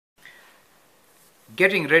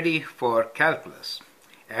Getting ready for calculus.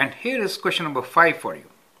 And here is question number 5 for you.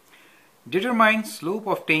 Determine slope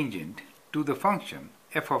of tangent to the function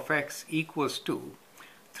f of x equals to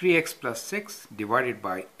 3x plus 6 divided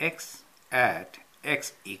by x at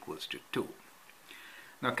x equals to 2.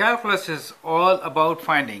 Now calculus is all about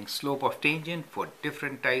finding slope of tangent for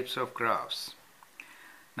different types of graphs.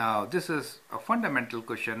 Now this is a fundamental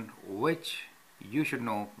question which you should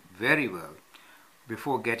know very well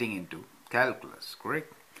before getting into calculus,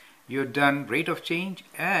 correct? You've done rate of change,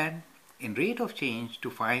 and in rate of change, to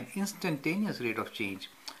find instantaneous rate of change,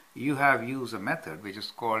 you have used a method which is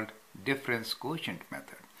called difference quotient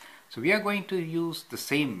method. So we are going to use the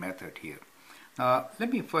same method here. Now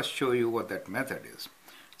let me first show you what that method is.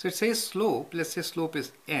 So it says slope, let's say slope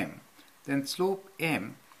is m, then slope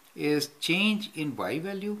m is change in y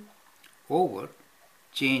value over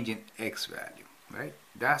change in x value, right?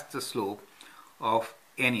 That's the slope of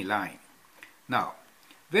any line. Now,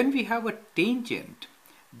 when we have a tangent,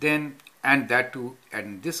 then, and that too,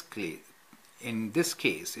 and in this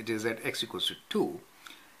case, it is at x equals to 2,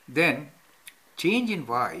 then change in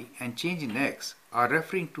y and change in x are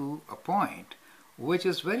referring to a point which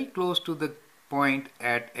is very close to the point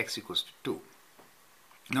at x equals to 2.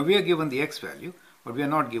 Now, we are given the x value, but we are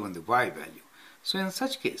not given the y value. So, in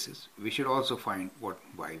such cases, we should also find what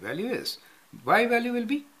y value is. Y value will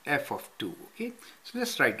be f of 2, okay? So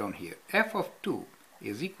let's write down here, f of 2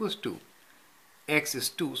 is equals to, x is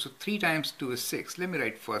 2, so 3 times 2 is 6. Let me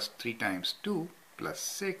write first 3 times 2 plus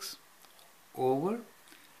 6 over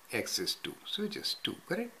x is 2, so it is 2,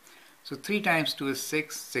 correct? So 3 times 2 is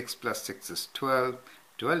 6, 6 plus 6 is 12,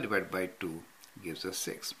 12 divided by 2 gives us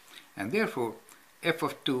 6, and therefore f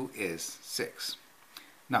of 2 is 6.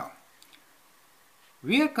 Now,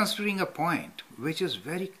 we are considering a point which is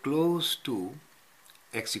very close to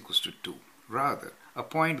x equals to 2, rather a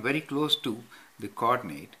point very close to the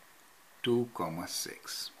coordinate 2,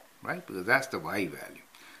 6, right? Because that's the y value.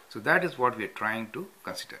 So that is what we are trying to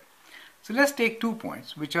consider. So let's take 2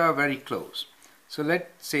 points which are very close. So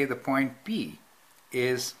let's say the point P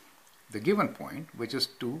is the given point, which is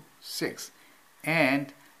 2, 6,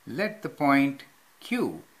 and let the point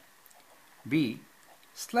Q be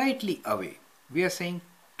slightly away. We are saying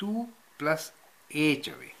 2 plus h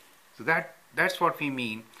away. So that's what we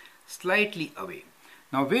mean, slightly away.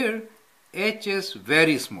 Now where h is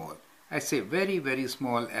very small, I say very, very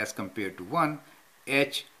small as compared to 1,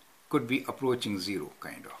 h could be approaching 0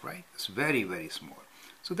 kind of, right? It's very, very small.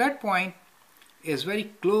 So that point is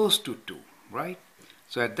very close to 2, right?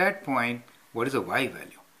 So at that point, what is the y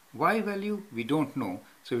value? Y value we don't know,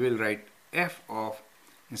 so we'll write f of,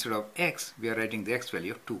 instead of x, we are writing the x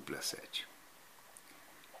value of 2 plus h.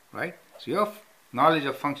 Right? So your knowledge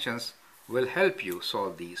of functions will help you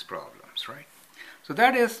solve these problems, right? So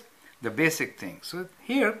that is the basic thing. So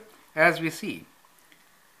here, as we see,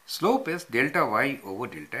 slope is delta y over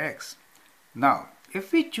delta x. Now,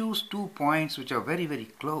 if we choose 2 points which are very, very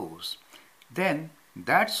close, then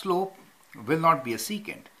that slope will not be a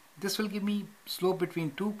secant. This will give me slope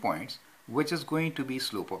between 2 points, which is going to be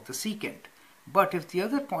slope of the secant. But if the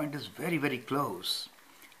other point is very, very close,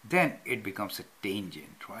 then it becomes a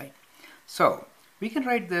tangent, right? So we can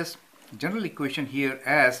write this general equation here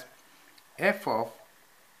as f of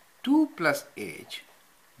 2 plus h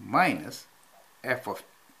minus f of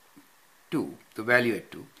 2, the value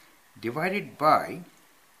at 2, divided by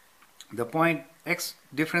the point x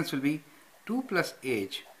difference will be 2 plus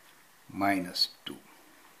h minus 2,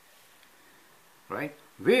 right?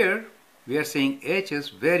 Where we are saying h is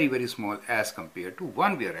very, very small as compared to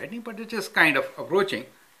 1 we are writing, but it is kind of approaching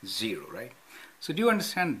 0, right? So do you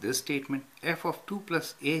understand this statement? F of 2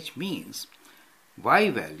 plus h means y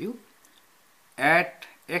value at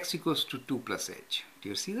x equals to 2 plus h. Do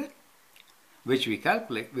you see that? Which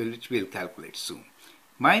we'll calculate soon.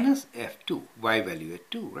 Minus f2, y value at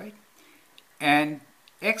 2, right? And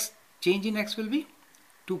x, change in x will be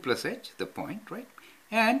 2 plus h, the point, right?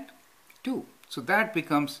 And 2. So that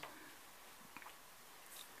becomes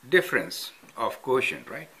difference of quotient,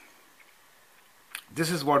 right? This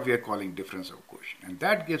is what we are calling difference of quotient, and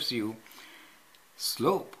that gives you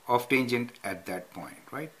slope of tangent at that point,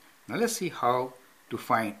 right? Now let's see how to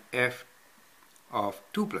find f of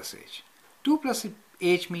 2 plus h. 2 plus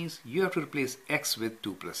h means you have to replace x with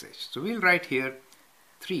 2 plus h. So we'll write here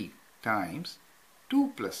 3 times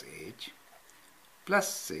 2 plus h plus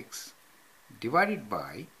 6 divided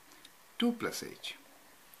by 2 plus h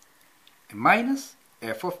minus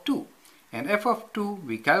f of 2. And f of 2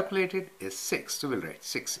 we calculated is 6, so we'll write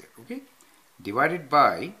 6 here, okay? Divided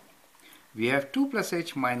by, we have 2 plus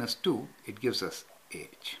h minus 2, it gives us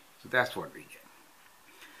h. So that's what we get.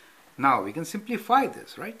 Now we can simplify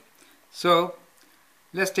this, right? So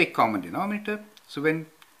let's take common denominator. So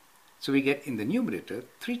we get in the numerator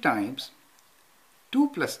 3 times 2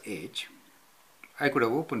 plus h. I could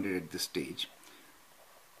have opened it at this stage.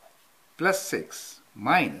 Plus 6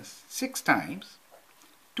 minus 6 times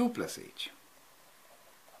 2 plus h.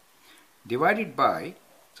 Divided by,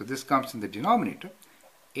 so this comes in the denominator,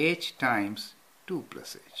 h times 2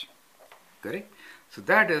 plus h. Correct? So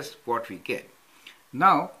that is what we get.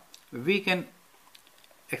 Now we can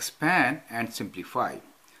expand and simplify.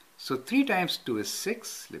 So 3 times 2 is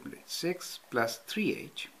 6, let me write 6 plus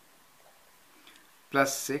 3h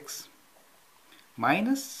plus 6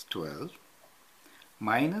 minus 12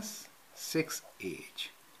 minus 6h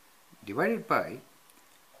divided by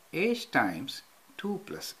h times 2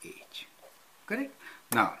 plus h. Correct?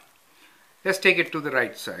 Now let's take it to the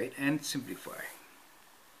right side and simplify.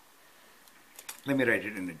 Let me write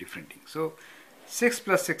it in a different thing. So 6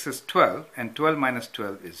 plus 6 is 12 and 12 minus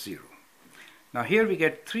 12 is 0. Now here we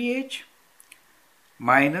get 3h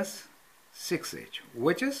minus 6h,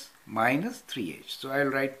 which is minus 3h. So I'll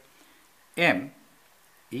write m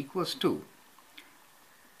equals to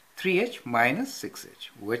 3h minus 6h,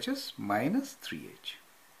 which is minus 3h,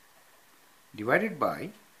 divided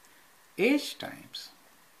by h times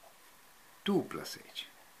 2 plus h.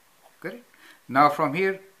 Correct? Now from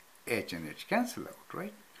here h and h cancel out,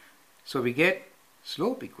 right? So we get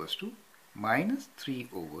slope equals to minus 3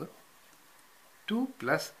 over 2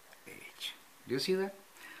 plus h. Do you see that?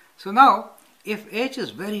 So now if h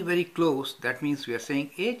is very, very close, that means we are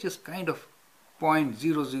saying h is kind of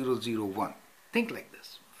 0.0001. Think like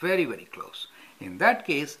this, very, very close. In that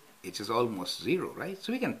case, h is almost 0, right?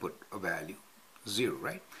 So we can put a value 0,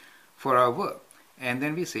 right, for our work. And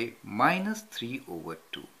then we say minus 3 over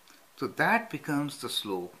 2. So that becomes the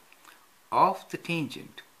slope of the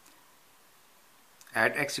tangent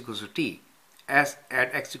at x equals to t, as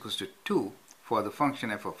at x equals to 2 for the function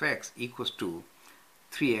f of x equals to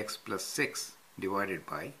 3x plus 6 divided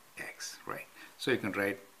by x, right? So you can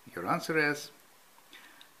write your answer as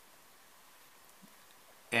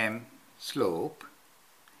m slope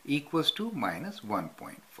equals to minus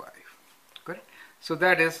 1.5. Correct? So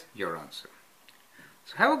that is your answer.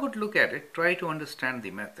 So have a good look at it, try to understand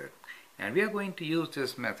the method, and we are going to use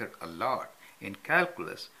this method a lot in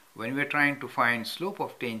calculus when we are trying to find slope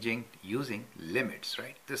of tangent using limits,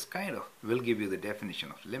 right? This kind of will give you the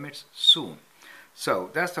definition of limits soon. So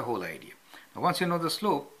that's the whole idea. Now once you know the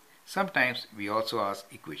slope, sometimes we also ask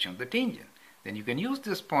equation of the tangent. Then you can use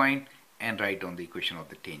this point and write down the equation of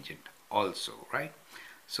the tangent also, right?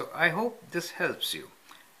 So I hope this helps you,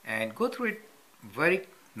 and go through it very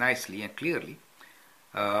nicely and clearly.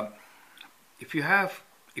 If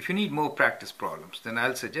you need more practice problems, then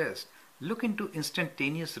I'll suggest look into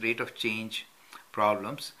instantaneous rate of change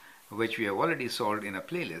problems, which we have already solved in a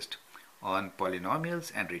playlist on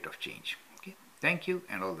polynomials and rate of change. Okay, thank you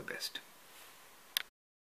and all the best.